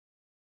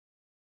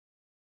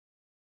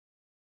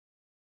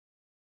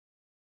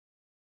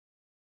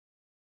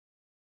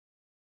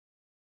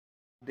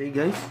Hey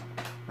guys,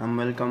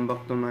 welcome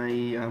back to my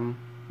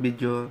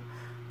video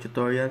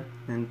tutorial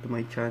and to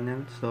my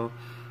channel. So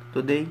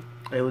today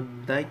I would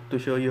like to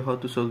show you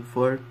how to solve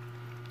for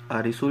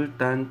a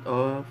resultant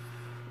of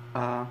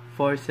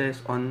forces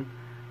on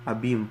a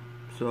beam.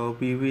 So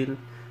we will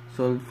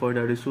solve for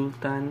the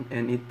resultant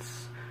and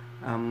its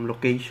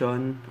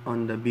location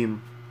on the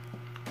beam.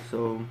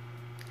 So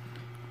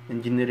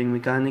Engineering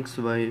Mechanics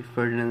by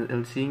Ferdinand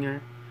L.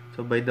 Singer.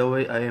 So by the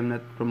way, I am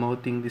not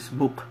promoting this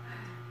book.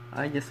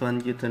 I just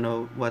want you to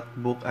know what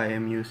book I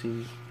am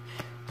using.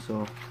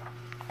 So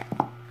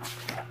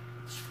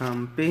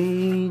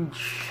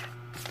page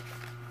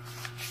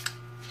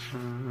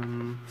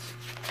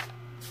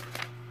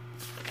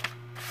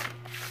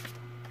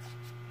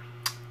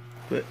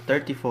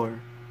 34.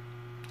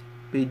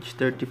 Page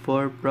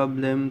 34,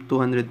 problem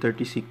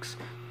 236.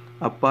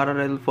 A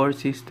parallel force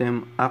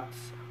system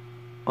acts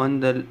on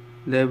the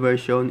lever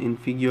shown in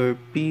figure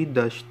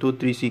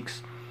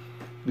P-236.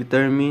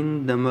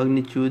 Determine the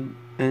magnitude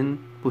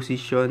and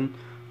position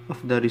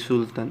of the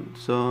resultant.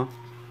 So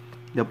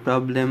the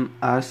problem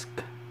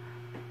asks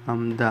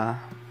the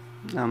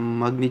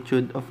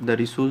magnitude of the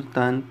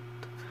resultant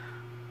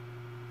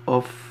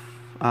of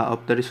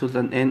the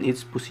resultant and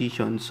its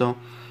position. So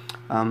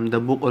the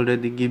book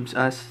already gives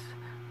us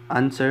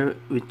answer,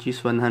 which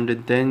is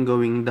 110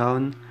 going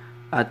down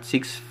at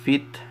 6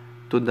 feet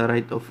to the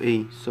right of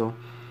A. So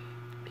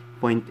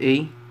point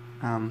A,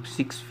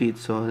 6 feet.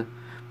 So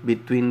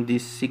between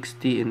this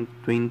 60 and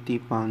 20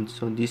 pounds.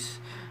 So this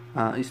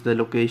is the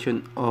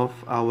location of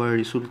our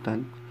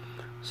resultant.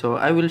 So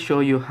I will show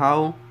you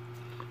how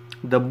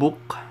the book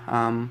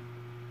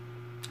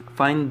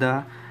find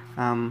the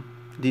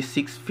this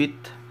 6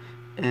 feet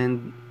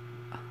and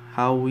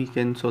how we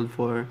can solve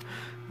for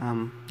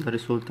the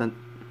resultant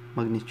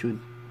magnitude.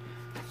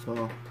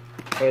 So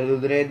I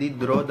already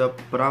draw the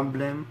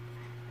problem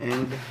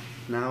and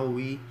now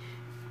we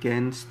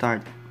can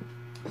start.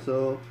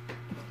 So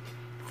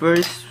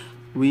first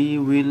we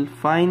will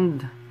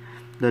find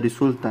the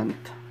resultant.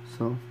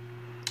 So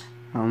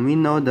we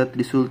know that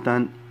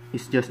resultant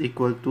is just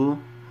equal to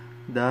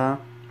the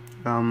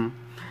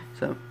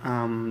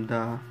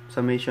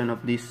summation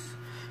of these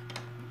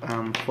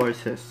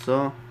forces.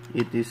 So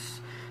it is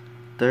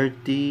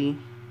 30,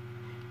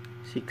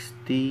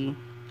 60,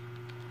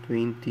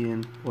 20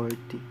 and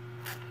 40.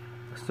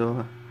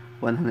 So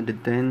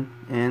 110,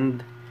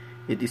 and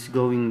it is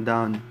going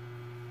down.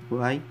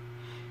 Why?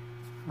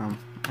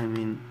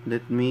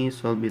 Let me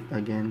solve it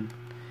again.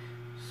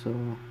 So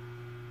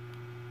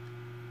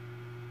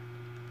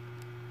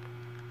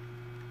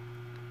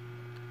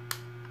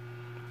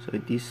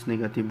it is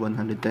negative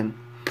 110.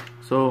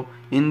 So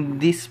in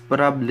this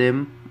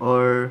problem,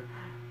 or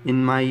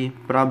in my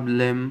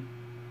problem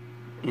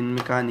in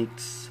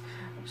mechanics,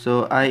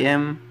 so I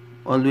am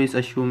always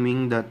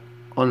assuming that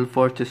all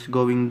forces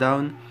going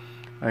down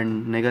are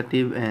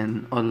negative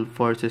and all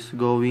forces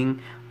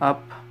going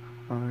up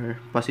are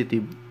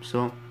positive.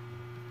 So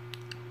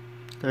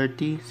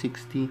 30,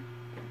 60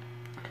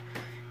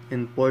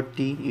 and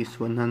 40 is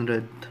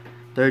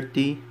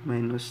 130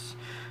 minus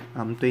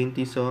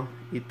 20, so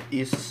it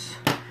is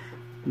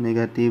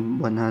negative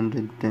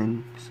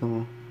 110.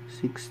 So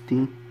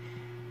 60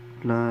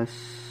 plus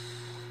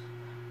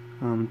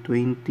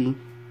 20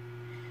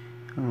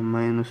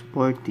 minus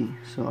 40,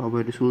 so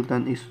our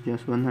resultant is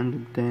just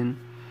 110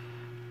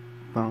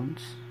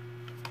 pounds.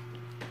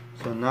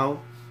 So now,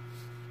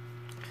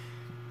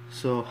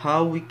 so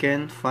how we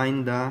can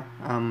find the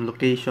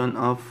location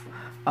of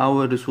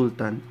our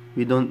resultant?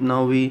 We don't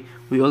know. We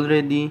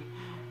already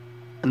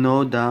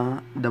know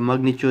the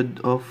magnitude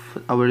of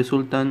our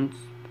resultant,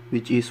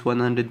 which is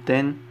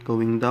 110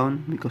 going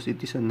down because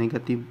it is a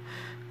negative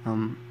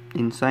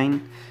in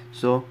sign.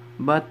 So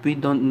but we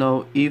don't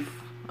know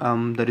if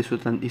the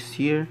resultant is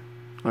here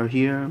or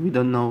here. We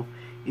don't know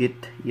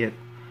it yet,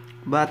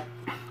 but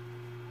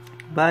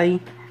by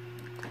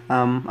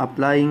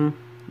applying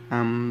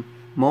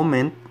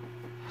moment,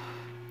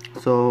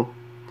 so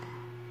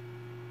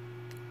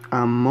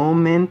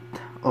moment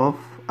of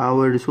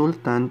our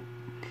resultant,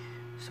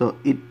 so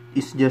it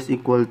is just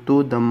equal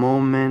to the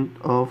moment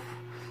of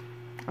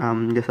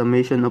the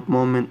summation of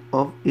moment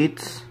of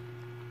its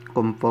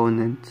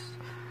components,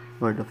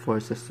 or the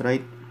forces,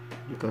 right?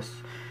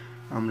 Because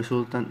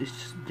resultant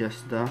is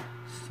just the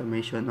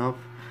summation of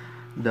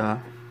the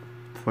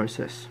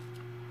forces.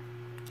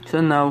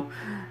 So now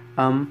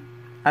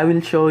I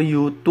will show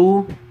you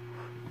two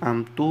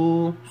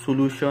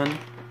solution.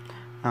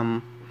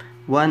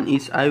 One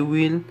is I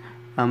will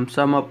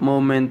sum up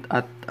moment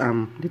at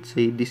let's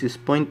say this is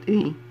point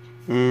A,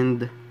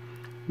 and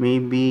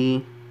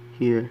maybe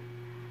here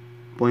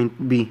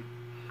point B.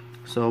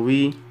 So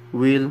we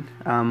will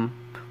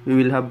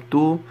have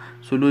two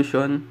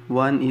solution.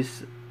 One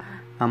is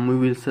we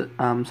will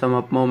sum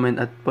up moment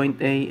at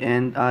point A,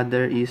 and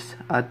other is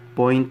at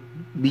point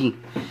B.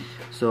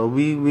 So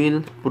we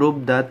will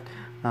prove that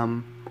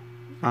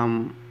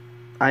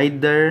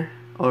either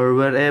or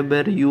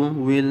wherever you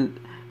will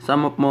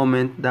sum up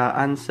moment, the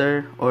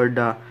answer or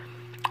the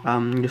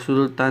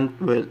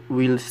resultant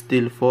will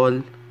still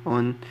fall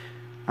on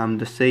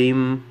the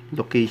same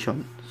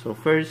location. So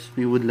first,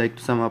 we would like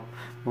to sum up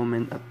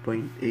moment at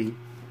point A.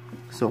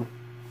 So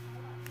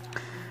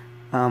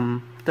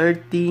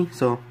 30,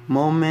 so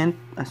moment,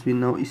 as we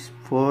know, is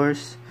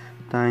force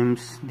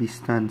times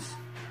distance.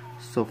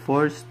 So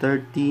force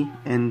 30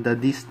 and the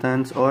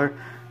distance, or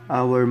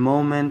our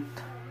moment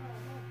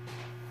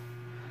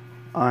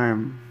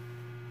arm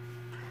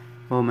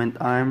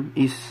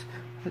is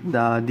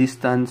the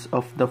distance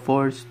of the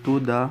force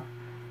to the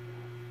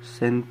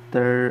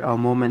center,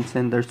 moment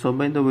center. So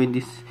by the way,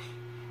 this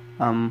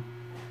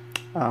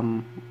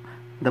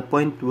the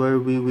point where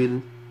we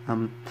will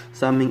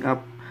summing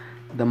up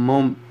the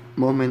moment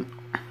of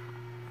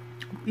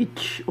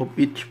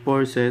each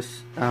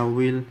forces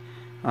will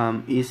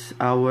is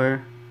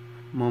our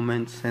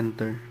moment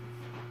center.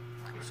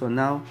 So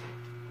now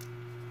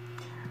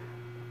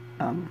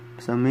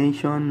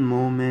summation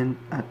moment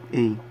at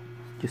A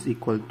is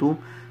equal to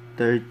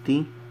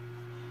 30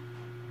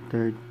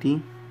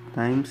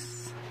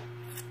 times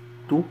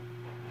 2,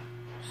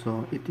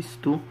 so it is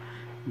 2,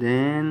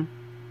 then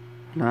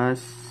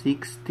plus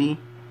 60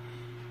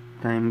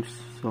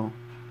 times, so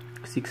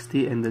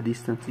 60 and the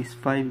distance is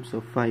 5,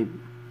 so 5,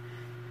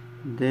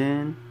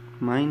 then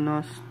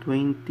minus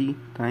 20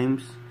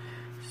 times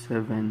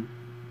 7.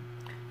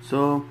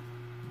 So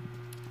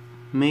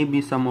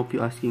maybe some of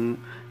you asking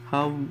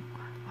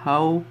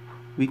how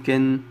we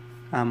can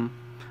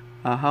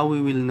how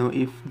we will know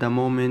if the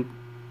moment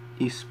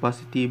is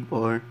positive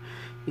or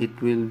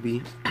it will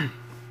be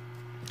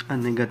a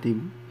negative.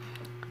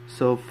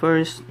 So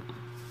first,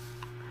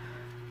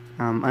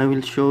 I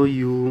will show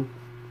you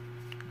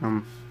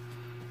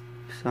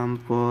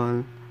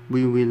sample.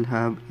 We will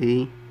have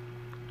a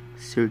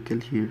circle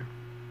here,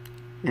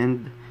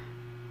 and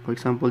for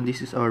example,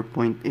 this is our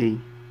point A.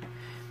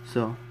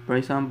 So for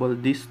example,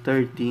 this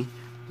 30,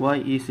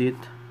 why is it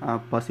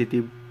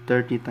positive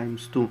 30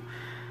 times 2?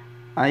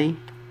 I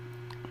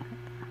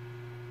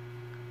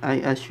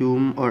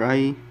assume, or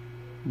I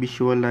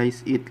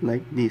visualize it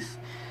like this.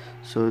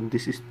 So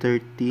this is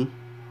 30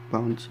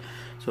 pounds.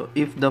 So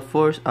if the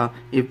force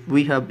if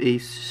we have a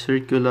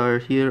circular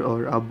here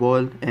or a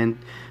ball, and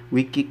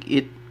we kick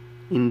it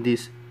in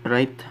this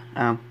right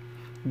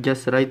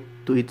just right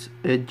to its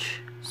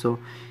edge, so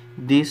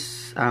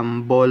this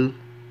ball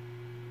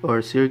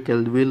or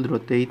circle will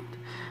rotate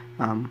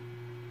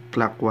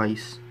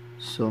clockwise.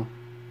 So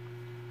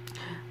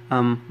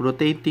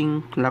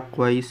rotating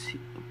clockwise,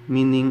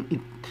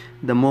 meaning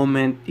the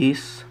moment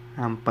is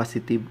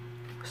positive.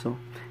 So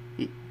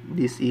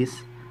this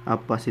is a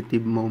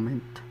positive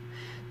moment.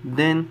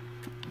 Then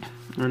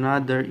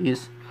another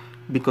is,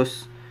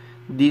 because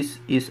this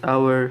is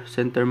our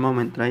center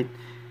moment, right?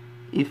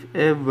 If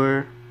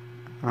ever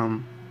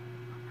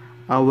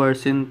our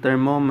center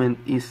moment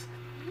is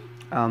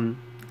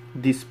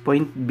this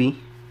point B,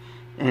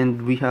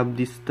 and we have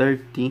this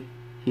 30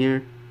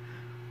 here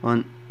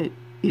on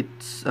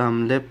its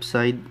left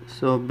side,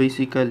 so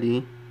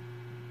basically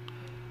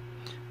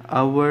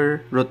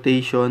our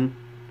rotation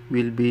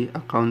will be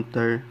a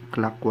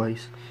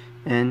counterclockwise,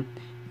 and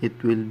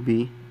it will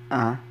be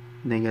a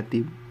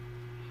negative.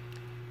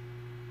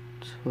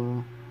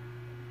 So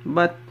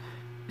but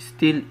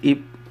still, if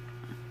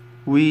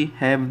we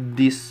have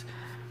this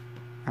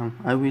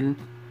I will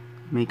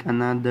make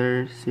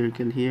another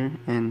circle here,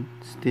 and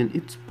still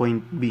it's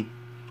point B,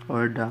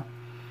 or the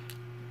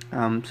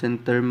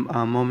center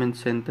moment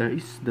center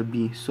is the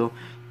B. So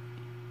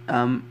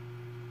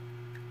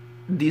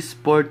this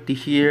 40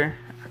 here,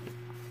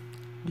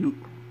 you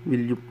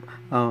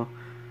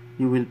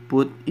will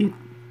put it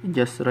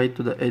just right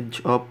to the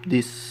edge of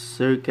this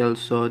circle.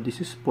 So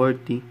this is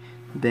 40,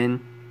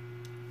 then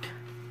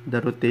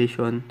the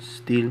rotation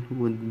still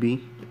would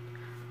be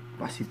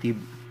positive.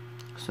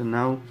 So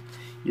now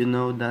you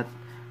know that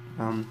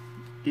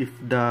if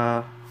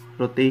the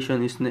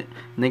rotation is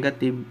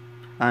negative,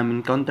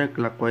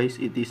 counterclockwise,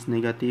 it is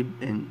negative,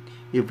 and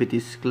if it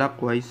is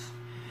clockwise,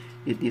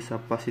 it is a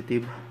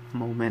positive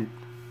moment.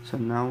 So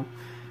now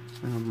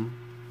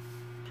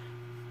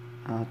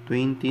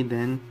 20,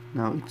 then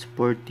now it's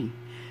 40,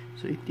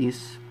 so it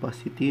is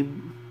positive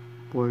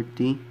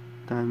 40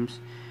 times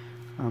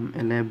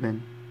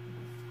 11,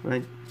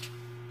 right?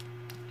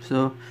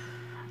 So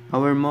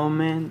our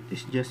moment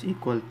is just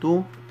equal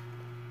to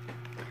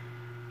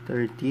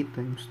 30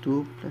 times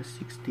 2 plus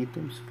 60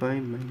 times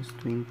 5 minus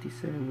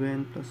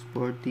 27 plus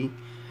 40,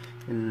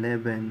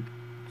 11.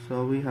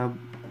 So we have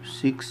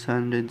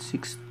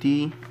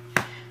 660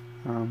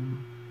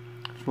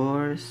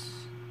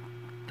 force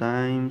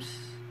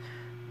times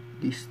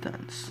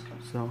distance.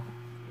 So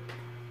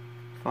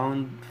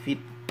found fit.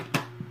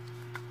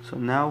 So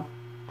now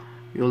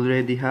we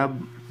already have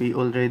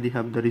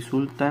the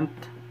resultant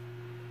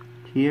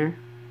here,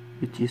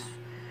 which is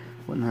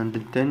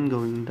 110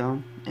 going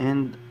down,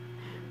 and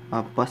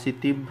a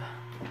positive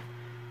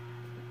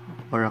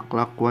or a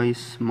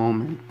clockwise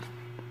moment.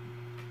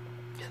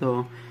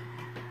 So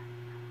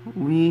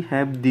we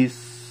have this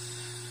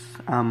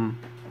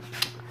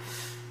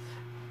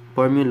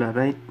formula,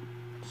 right?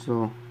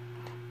 So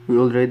we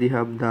already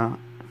have the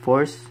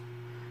force,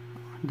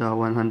 the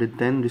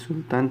 110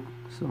 resultant,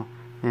 so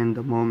and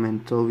the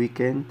moment, so we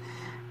can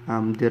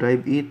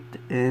derive it,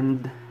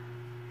 and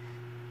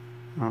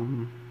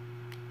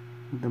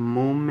the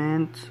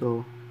moment,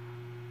 so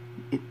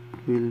it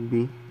will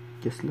be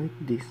just like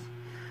this.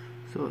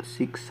 So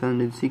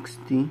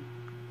 660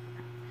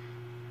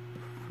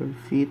 per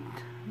feet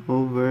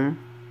over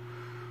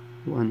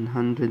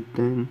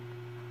 110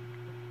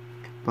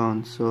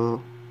 pounds,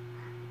 so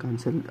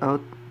cancelled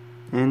out,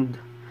 and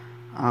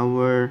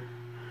our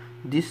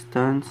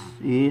distance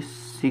is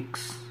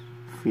 6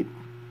 feet.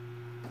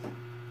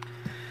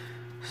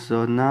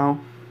 So now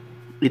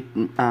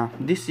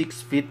this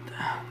 6 feet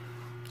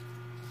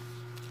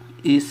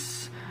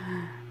is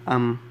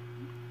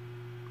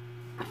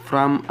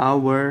from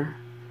our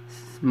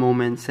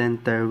moment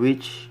center,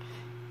 which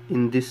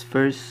in this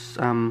first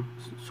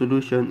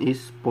solution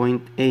is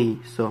point A.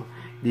 So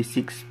the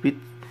 6 feet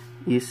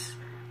is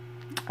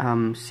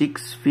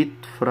 6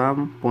 feet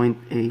from point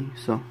A.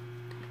 So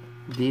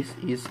this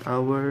is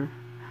the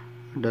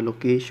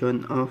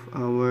location of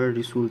our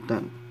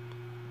resultant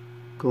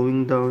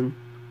going down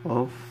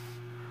of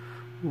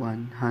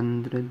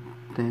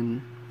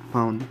 110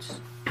 pounds.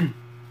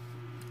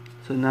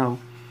 So now,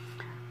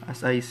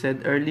 as I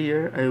said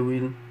earlier, I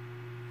will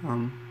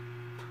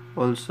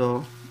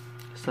also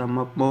sum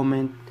up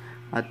moment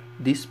at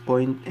this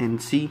point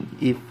and see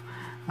if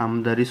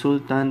the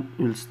resultant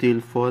will still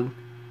fall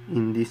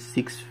in this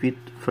 6 feet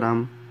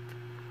from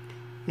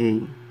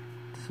A.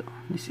 So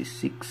this is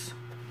 6.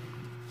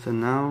 So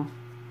now,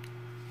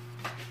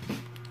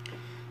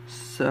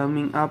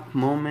 summing up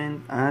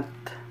moment at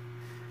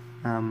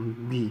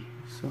B.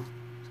 So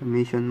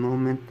summation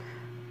moment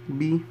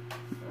B,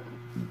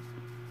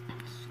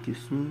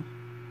 excuse me.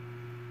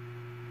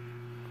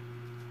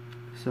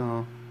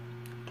 So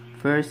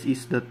first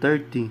is the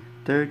 30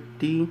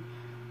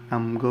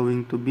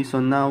 going to be, so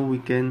now we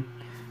can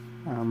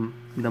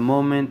the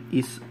moment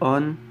is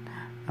on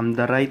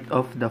the right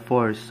of the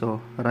force,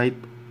 so right,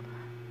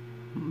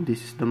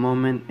 this is the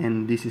moment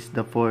and this is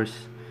the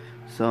force,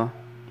 so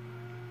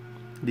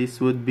this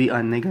would be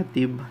a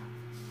negative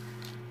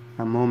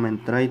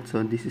moment, right?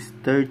 So this is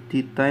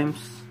 30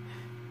 times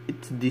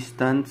its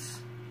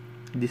distance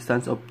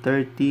of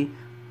 30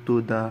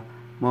 to the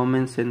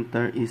moment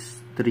center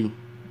is 3.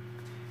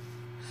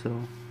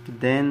 So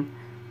then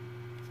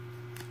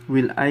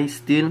will I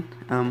still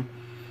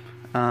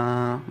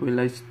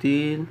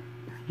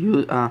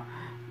use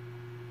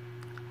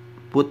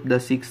put the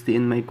 60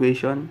 in my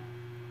equation?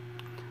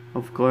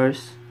 Of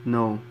course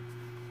no,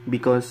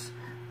 because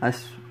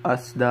as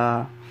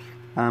the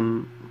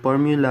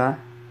formula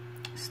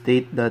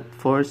state that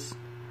force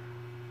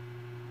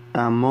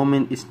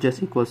moment is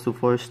just equals to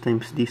force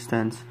times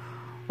distance.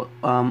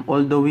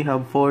 Although we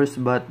have force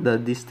but the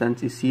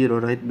distance is 0,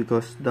 right?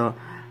 Because the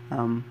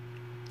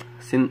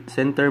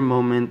center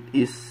moment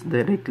is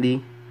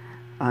directly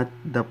at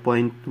the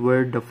point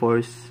where the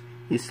force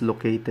is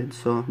located,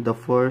 so the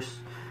force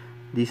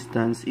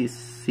distance is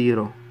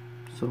 0.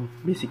 So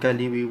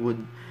basically we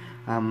would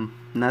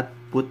not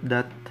put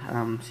that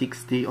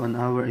 60 on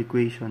our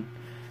equation.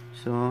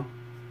 So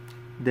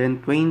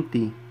then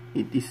 20,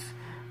 it is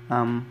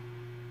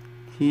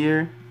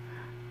here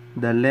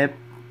the left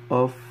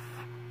of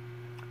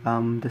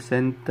the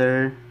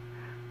center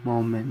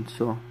moment.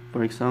 So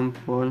for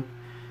example,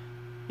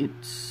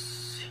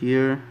 it's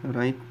here,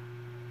 right?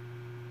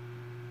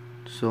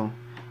 So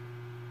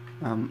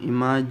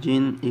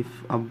imagine if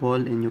a ball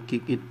and you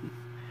kick it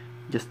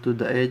just to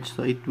the edge,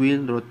 so it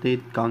will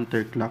rotate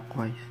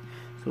counterclockwise.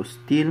 So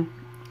still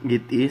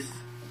it is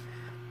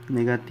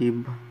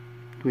negative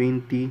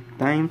 20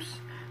 times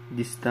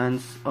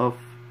distance of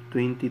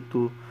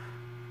 22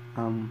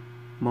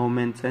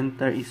 moment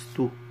center is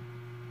 2.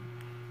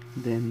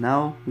 Then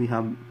now we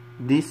have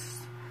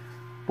this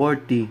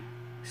 40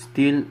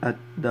 still at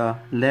the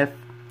left,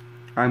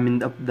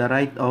 at the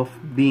right of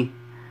B,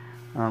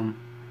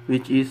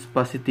 which is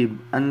positive,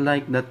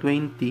 unlike the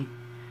 20.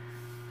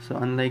 So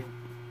unlike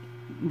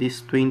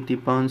this 20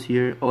 pounds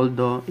here,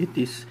 although it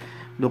is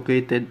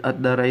located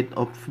at the right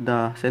of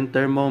the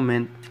center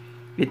moment,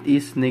 it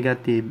is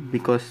negative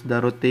because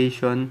the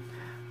rotation,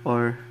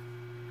 or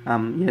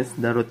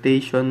the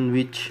rotation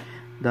which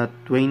the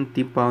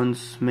 20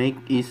 pounds make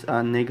is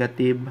a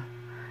negative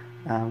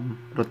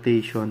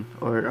rotation,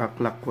 or a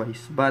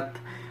clockwise. But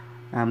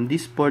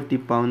this 40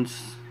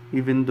 pounds,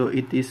 even though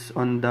it is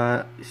on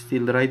the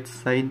still right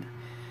side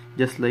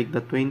just like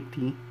the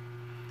 20,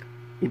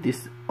 it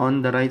is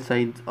on the right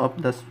side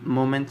of the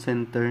moment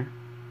center,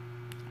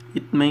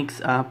 it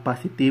makes a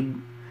positive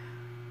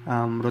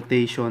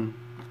rotation,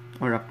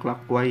 or a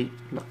clockwise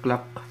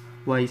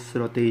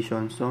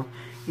rotation. So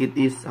it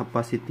is a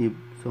positive,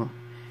 so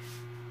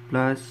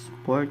plus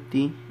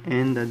 40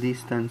 and the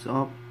distance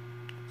of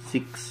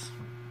 6,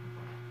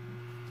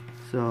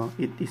 so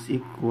it is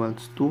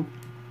equals to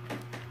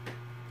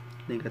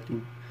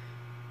negative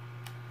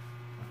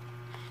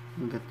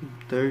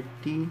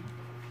 30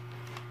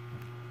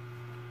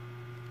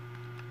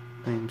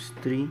 times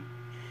 3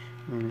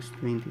 minus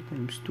 20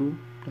 times 2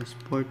 plus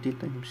 40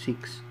 times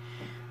 6.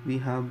 We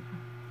have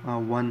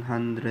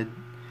 110.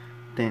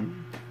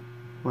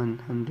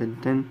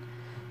 110,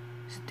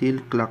 still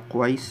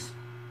clockwise.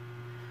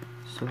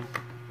 So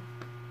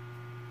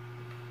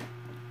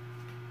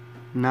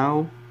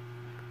now,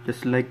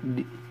 just like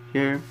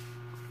here,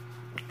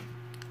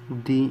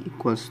 d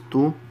equals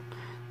to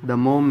the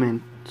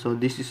moment. So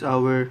this is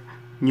our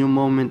new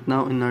moment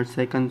now in our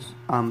second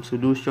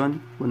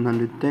solution.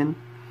 110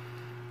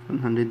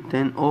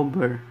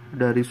 over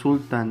the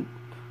resultant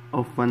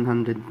of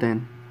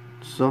 110.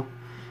 So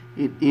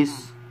it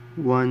is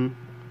 1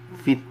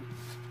 feet.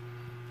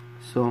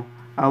 So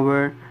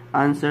our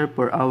answer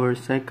for our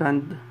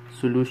second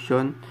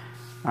solution,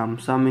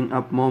 summing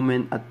up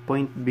moment at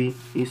point B,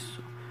 is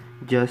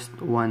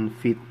just 1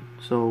 feet.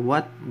 So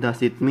what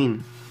does it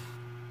mean?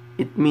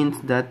 It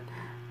means that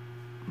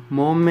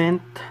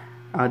moment,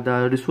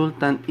 the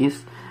resultant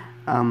is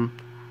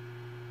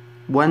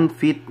 1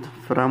 feet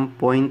from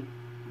point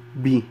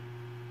B.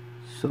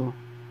 So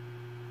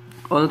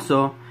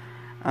also,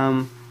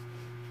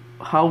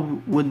 how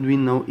would we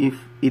know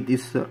if it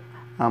is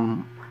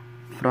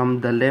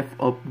from the left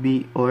of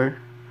B or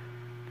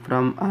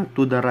from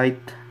to the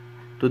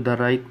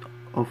right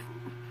of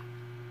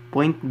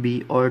point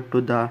B or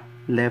to the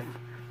left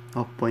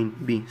of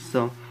point B?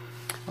 So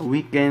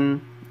we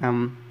can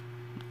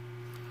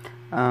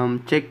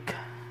check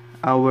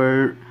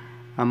our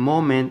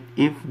moment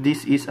if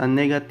this is a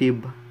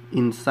negative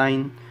in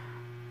sign.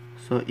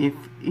 So if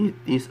it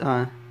is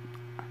a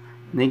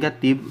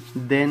negative,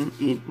 then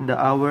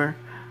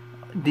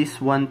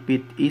this 1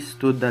 feet is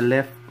to the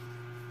left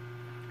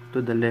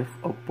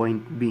of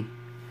point B.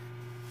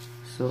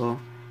 So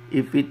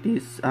if it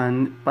is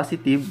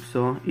positive,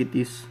 so it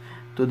is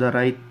to the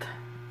right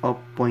of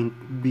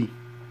point B.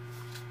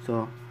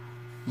 So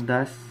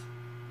that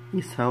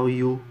is how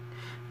you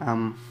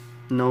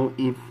know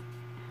if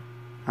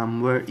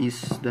where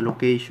is the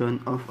location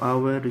of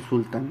our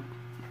resultant.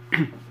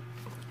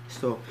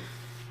 So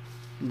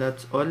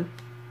that's all.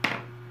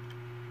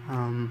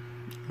 I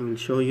will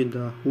show you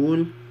the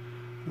whole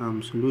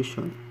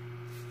solution.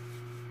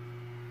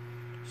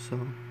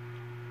 So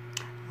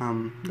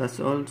that's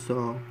all.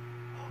 So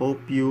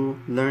hope you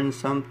learned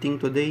something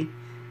today,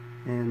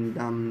 and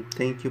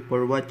thank you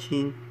for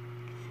watching.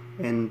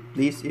 And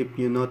please, if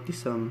you notice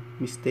some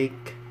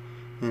mistake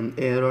and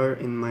error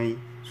in my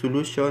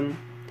solution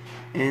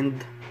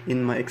and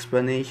in my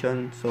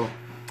explanation, so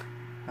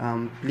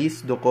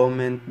please do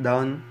comment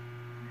down.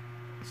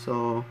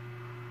 So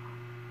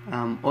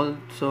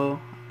also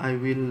I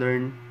will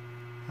learn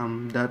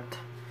that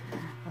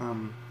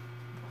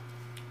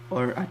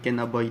or I can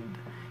avoid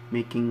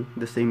making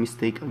the same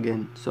mistake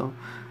again. So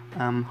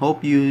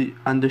hope you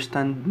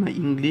understand my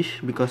English,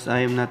 because I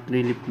am not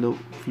really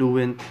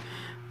fluent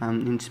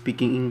in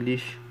speaking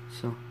English.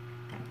 So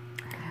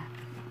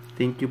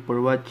thank you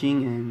for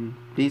watching, and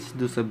please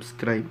do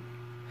subscribe.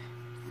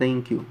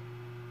 Thank you.